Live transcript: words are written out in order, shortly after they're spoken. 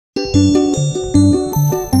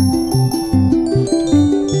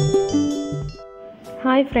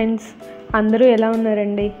Hi friends, అందరూ ఎలా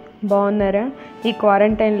ఉన్నారండి? బాగున్నారా? ఈ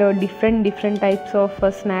క్వారంటైన్లో different types of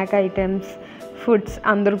snack items, foods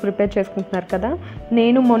అందరూ ప్రిపేర్ చేసుకుంటున్నారు కదా.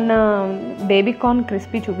 నేను మొన్న బేబీ కార్న్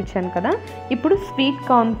క్రిస్పీ చూపించాను కదా. ఇప్పుడు స్వీట్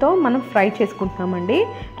కార్న్తో మనం ఫ్రై చేసుకుంటున్నామండి.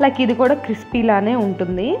 లైక్ ఇది కూడా క్రిస్పీలానే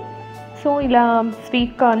ఉంటుంది. సో ఇలా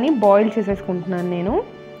స్వీట్ కార్న్ని బాయిల్ చేసేసుకుంటున్నాను నేను.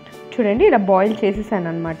 చూడండి, ఇలా బాయిల్ చేసేసాను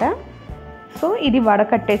అనమాట. సో ఇది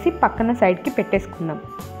వడకట్టేసి పక్కన సైడ్కి పెట్టేసుకుందాం.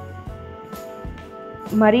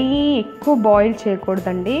 మరీ ఎక్కువ బాయిల్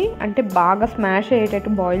చేయకూడదండి, అంటే బాగా స్మాష్ అయ్యేటట్టు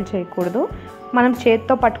బాయిల్ చేయకూడదు. మనం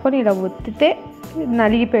చేత్తో పట్టుకొని ఇలా ఒత్తితే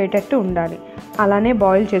నలిగిపోయేటట్టు ఉండాలి, అలానే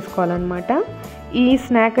బాయిల్ చేసుకోవాలన్నమాట. ఈ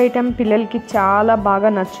స్నాక్ ఐటెం పిల్లలకి చాలా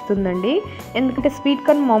బాగా నచ్చుతుందండి. ఎందుకంటే స్వీట్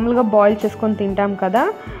కార్న్ మామూలుగా బాయిల్ చేసుకొని తింటాం కదా,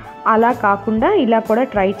 అలా కాకుండా ఇలా కూడా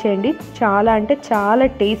ట్రై చేయండి. చాలా అంటే చాలా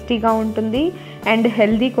టేస్టీగా ఉంటుంది అండ్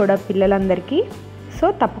హెల్దీ కూడా పిల్లలందరికీ. సో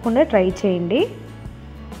తప్పకుండా ట్రై చేయండి.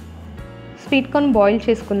 స్వీట్ కార్న్ బాయిల్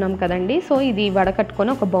చేసుకున్నాం కదండి. సో ఇది వడకట్టుకొని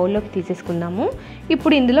ఒక బౌల్లోకి తీసేసుకుందాము.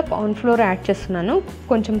 ఇప్పుడు ఇందులో కార్న్ఫ్లోర్ యాడ్ చేస్తున్నాను,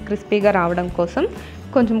 కొంచెం క్రిస్పీగా రావడం కోసం.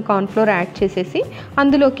 కొంచెం కార్న్ఫ్లోర్ యాడ్ చేసేసి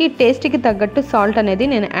అందులోకి టేస్ట్కి తగ్గట్టు సాల్ట్ అనేది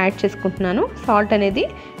నేను యాడ్ చేసుకుంటున్నాను. సాల్ట్ అనేది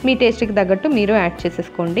మీ టేస్ట్కి తగ్గట్టు మీరు యాడ్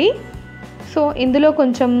చేసేసుకోండి. సో ఇందులో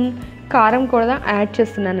కొంచెం కారం కూడా యాడ్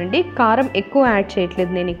చేస్తున్నానండి. కారం ఎక్కువ యాడ్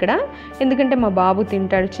చేయట్లేదు నేను ఇక్కడ, ఎందుకంటే మా బాబు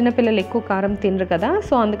తింటాడు. చిన్నపిల్లలు ఎక్కువ కారం తినరు కదా,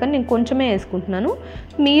 సో అందుకని నేను కొంచెమే వేసుకుంటున్నాను.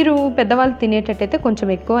 మీరు పెద్దవాళ్ళు తినేటట్టయితే కొంచెం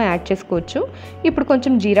ఎక్కువ యాడ్ చేసుకోవచ్చు. ఇప్పుడు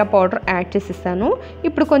కొంచెం జీరా పౌడర్ యాడ్ చేసేస్తాను.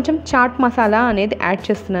 ఇప్పుడు కొంచెం చాట్ మసాలా అనేది యాడ్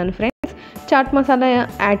చేస్తున్నాను ఫ్రెండ్స్. చాట్ మసాలా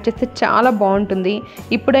యాడ్ చేస్తే చాలా బాగుంటుంది.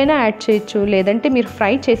 ఇప్పుడైనా యాడ్ చేయొచ్చు, లేదంటే మీరు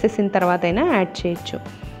ఫ్రై చేసేసిన తర్వాత అయినా యాడ్ చేయొచ్చు.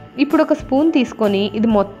 ఇప్పుడు ఒక స్పూన్ తీసుకొని ఇది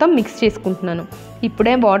మొత్తం మిక్స్ చేసుకుంటున్నాను.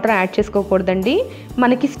 ఇప్పుడే వాటర్ యాడ్ చేసుకోకూడదండి,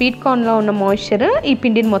 మనకి స్వీట్ కార్న్లో ఉన్న మాయిశ్చర్ ఈ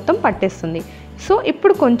పిండిని మొత్తం పట్టేస్తుంది. సో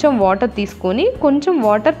ఇప్పుడు కొంచెం వాటర్ తీసుకొని కొంచెం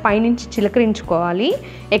వాటర్ పైనుంచి చిలకరించుకోవాలి,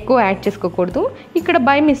 ఎక్కువ యాడ్ చేసుకోకూడదు. ఇక్కడ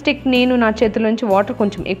బై మిస్టేక్ నేను నా చేతిలోంచి వాటర్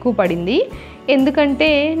కొంచెం ఎక్కువ పడింది, ఎందుకంటే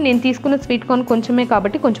నేను తీసుకున్న స్వీట్ కార్న్ కొంచెమే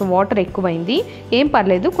కాబట్టి కొంచెం వాటర్ ఎక్కువైంది. ఏం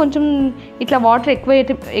పర్లేదు, కొంచెం ఇట్లా వాటర్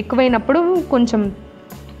ఎక్కువైనప్పుడు కొంచెం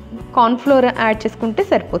కార్న్ఫ్లోర్ యాడ్ చేసుకుంటే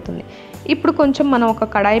సరిపోతుంది. ఇప్పుడు కొంచెం మనం ఒక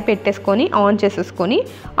కడాయి పెట్టేసుకొని ఆన్ చేసేసుకొని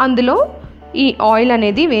అందులో ఈ ఆయిల్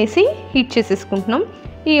అనేది వేసి హీట్ చేసేసుకుంటున్నాం.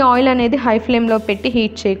 ఈ ఆయిల్ అనేది హై ఫ్లేమ్లో పెట్టి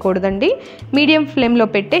హీట్ చేయకూడదండి, మీడియం ఫ్లేమ్లో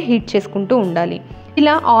పెట్టే హీట్ చేసుకుంటూ ఉండాలి.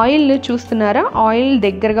 ఇలా ఆయిల్ చూస్తున్నారా, ఆయిల్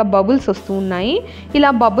దగ్గరగా బబుల్స్ వస్తూ ఉన్నాయి.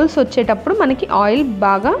 ఇలా బబుల్స్ వచ్చేటప్పుడు మనకి ఆయిల్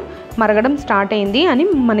బాగా మరగడం స్టార్ట్ అయింది అని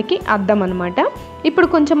మనకి అర్థం అనమాట. ఇప్పుడు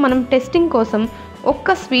కొంచెం మనం టెస్టింగ్ కోసం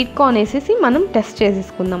ఒక్క స్వీట్ కార్న్ వేసేసి మనం టెస్ట్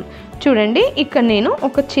చేసేసుకుందాం. చూడండి, ఇక్కడ నేను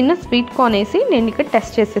ఒక చిన్న స్వీట్ కార్న్ వేసి నేను ఇక్కడ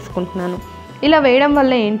టెస్ట్ చేసేసుకుంటున్నాను. ఇలా వేయడం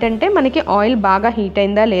వల్ల ఏంటంటే మనకి ఆయిల్ బాగా హీట్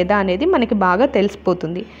అయిందా లేదా అనేది మనకి బాగా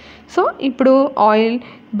తెలిసిపోతుంది. సో ఇప్పుడు ఆయిల్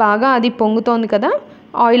బాగా అది పొంగుతోంది కదా,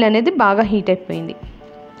 ఆయిల్ అనేది బాగా హీట్ అయిపోయింది.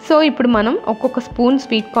 సో ఇప్పుడు మనం ఒక్కొక్క స్పూన్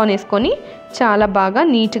స్వీట్ కార్న్ వేసుకొని చాలా బాగా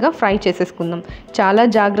నీట్గా ఫ్రై చేసేసుకుందాం. చాలా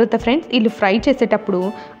జాగ్రత్త ఫ్రెండ్స్, వీళ్ళు ఫ్రై చేసేటప్పుడు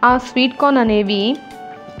ఆ స్వీట్ కార్న్ అనేవి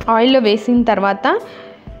ఆయిల్లో వేసిన తర్వాత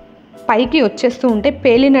పైకి వచ్చేస్తూ ఉంటే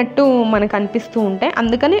పేలినట్టు మనకు అనిపిస్తూ ఉంటాయి.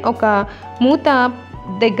 అందుకని ఒక మూత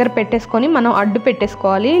దగ్గర పెట్టేసుకొని మనం అడ్డు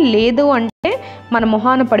పెట్టేసుకోవాలి, లేదు అంటే మన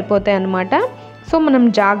మొహాన పడిపోతాయి అన్నమాట. సో మనం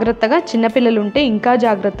జాగ్రత్తగా, చిన్నపిల్లలు ఉంటే ఇంకా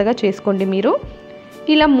జాగ్రత్తగా చేసుకోండి మీరు.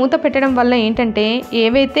 ఇలా మూత పెట్టడం వల్ల ఏంటంటే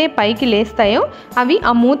ఏవైతే పైకి లేస్తాయో అవి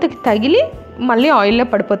ఆ మూతకి తగిలి మళ్ళీ ఆయిల్లో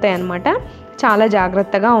పడిపోతాయి అన్నమాట. చాలా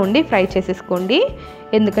జాగ్రత్తగా ఉండి ఫ్రై చేసేసుకోండి,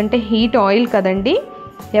 ఎందుకంటే హీట్ ఆయిల్ కదండి,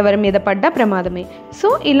 ఎవరి మీద పడ్డా ప్రమాదమే. సో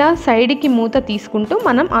ఇలా సైడ్కి మూత తీసుకుంటూ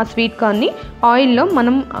మనం ఆ స్వీట్ కార్న్ని ఆయిల్లో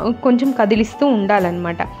మనం కొంచెం కదిలిస్తూ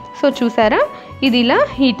ఉండాలన్నమాట. సో చూసారా, ఇది ఇలా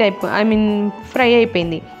హీట్ ఫ్రై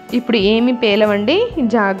అయిపోయింది. ఇప్పుడు ఏమి పేలవండి,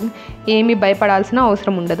 ఏమి భయపడాల్సిన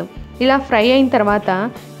అవసరం ఉండదు. ఇలా ఫ్రై అయిన తర్వాత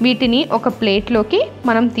వీటిని ఒక ప్లేట్లోకి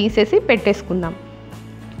మనం తీసేసి పెట్టేసుకుందాం.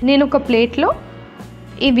 నేను ఒక ప్లేట్లో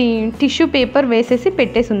ఇవి టిష్యూ పేపర్ వేసేసి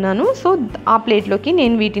పెట్టేసి ఉన్నాను. సో ఆ ప్లేట్లోకి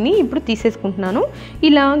నేను వీటిని ఇప్పుడు తీసేసుకుంటున్నాను.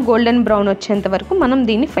 ఇలా గోల్డెన్ బ్రౌన్ వచ్చేంత వరకు మనం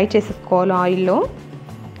దీన్ని ఫ్రై చేసేసుకోవాలి ఆయిల్లో.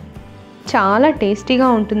 చాలా టేస్టీగా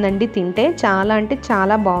ఉంటుందండి, తింటే చాలా అంటే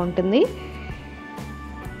చాలా బాగుంటుంది.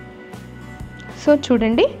 సో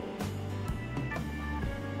చూడండి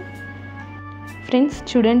ఫ్రెండ్స్,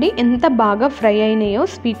 చూడండి ఎంత బాగా ఫ్రై అయినాయో.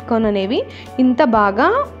 స్వీట్ కార్న్ అనేవి ఇంత బాగా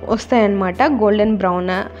వస్తాయన్నమాట. గోల్డెన్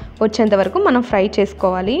బ్రౌన్ వచ్చేంత వరకు మనం ఫ్రై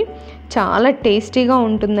చేసుకోవాలి. చాలా టేస్టీగా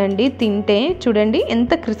ఉంటుందండి తింటే. చూడండి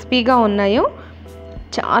ఎంత క్రిస్పీగా ఉన్నాయో,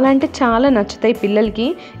 చాలా అంటే చాలా నచ్చుతాయి పిల్లలకి.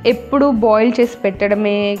 ఎప్పుడు బాయిల్ చేసి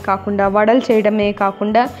పెట్టడమే కాకుండా, వడలు చేయడమే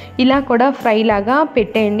కాకుండా ఇలా కూడా ఫ్రై లాగా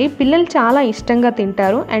పెట్టేయండి, పిల్లలు చాలా ఇష్టంగా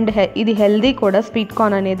తింటారు. అండ్ ఇది హెల్దీ కూడా స్వీట్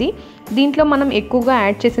కార్న్ అనేది. దీంట్లో మనం ఎక్కువగా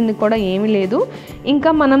యాడ్ చేసింది కూడా ఏమీ లేదు.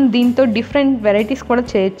 ఇంకా మనం దీంతో డిఫరెంట్ వెరైటీస్ కూడా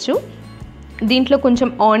చేయొచ్చు. దీంట్లో కొంచెం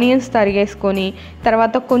ఆనియన్స్ తరిగేసుకొని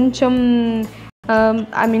తర్వాత కొంచెం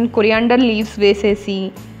కొరియాండర్ లీవ్స్ వేసేసి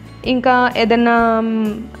ఇంకా ఏదన్నా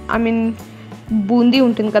బూందీ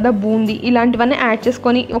ఉంటుంది కదా, బూందీ ఇలాంటివన్నీ యాడ్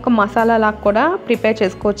చేసుకొని ఒక మసాలా లాగా కూడా ప్రిపేర్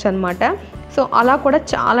చేసుకోవచ్చు అనమాట. సో అలా కూడా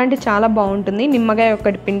చాలా అంటే చాలా బాగుంటుంది. నిమ్మకాయ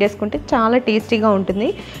ఒకటి పిండేసుకుంటే చాలా టేస్టీగా ఉంటుంది.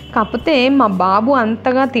 కాకపోతే మా బాబు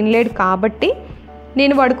అంతగా తినలేడు కాబట్టి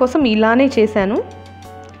నేను వాడి కోసం ఇలానే చేశాను.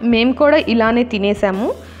 మేము కూడా ఇలానే తినేసాము.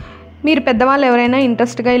 మీరు పెద్దవాళ్ళు ఎవరైనా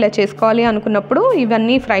ఇంట్రెస్ట్గా ఇలా చేసుకోవాలి అనుకున్నప్పుడు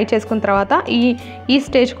ఇవన్నీ ఫ్రై చేసుకున్న తర్వాత ఈ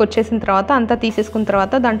స్టేజ్కి వచ్చేసిన తర్వాత అంతా తీసేసుకున్న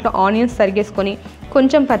తర్వాత దాంట్లో ఆనియన్స్ తరిగేసుకొని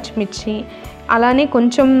కొంచెం పచ్చిమిర్చి అలానే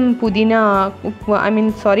కొంచెం పుదీనా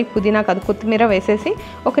కాదు కొత్తిమీర వేసేసి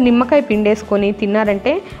ఒక నిమ్మకాయ పిండేసుకొని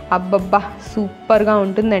తిన్నారంటే అబ్బబ్బా సూపర్గా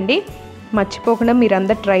ఉంటుందండి. మర్చిపోకుండా మీరు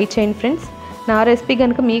అందరు ట్రై చేయండి ఫ్రెండ్స్. నా రెసిపీ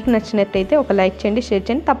కనుక మీకు నచ్చినట్టయితే ఒక లైక్ చేయండి, షేర్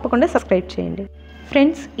చేయండి, తప్పకుండా సబ్స్క్రైబ్ చేయండి.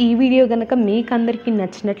 ఫ్రెండ్స్ ఈ వీడియో కనుక మీకు అందరికీ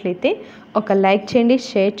నచ్చినట్లయితే ఒక లైక్ చేయండి,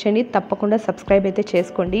 షేర్ చేయండి, తప్పకుండా సబ్స్క్రైబ్ అయితే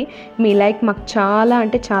చేసుకోండి. మీ లైక్ మాకు చాలా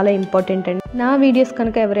అంటే చాలా ఇంపార్టెంట్ అండి. నా వీడియోస్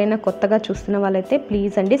కనుక ఎవరైనా కొత్తగా చూస్తున్న వాళ్ళైతే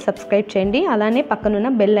ప్లీజ్ అండి సబ్స్క్రైబ్ చేయండి. అలానే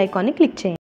పక్కనున్న బెల్ ఐకాన్ని క్లిక్ చేయండి.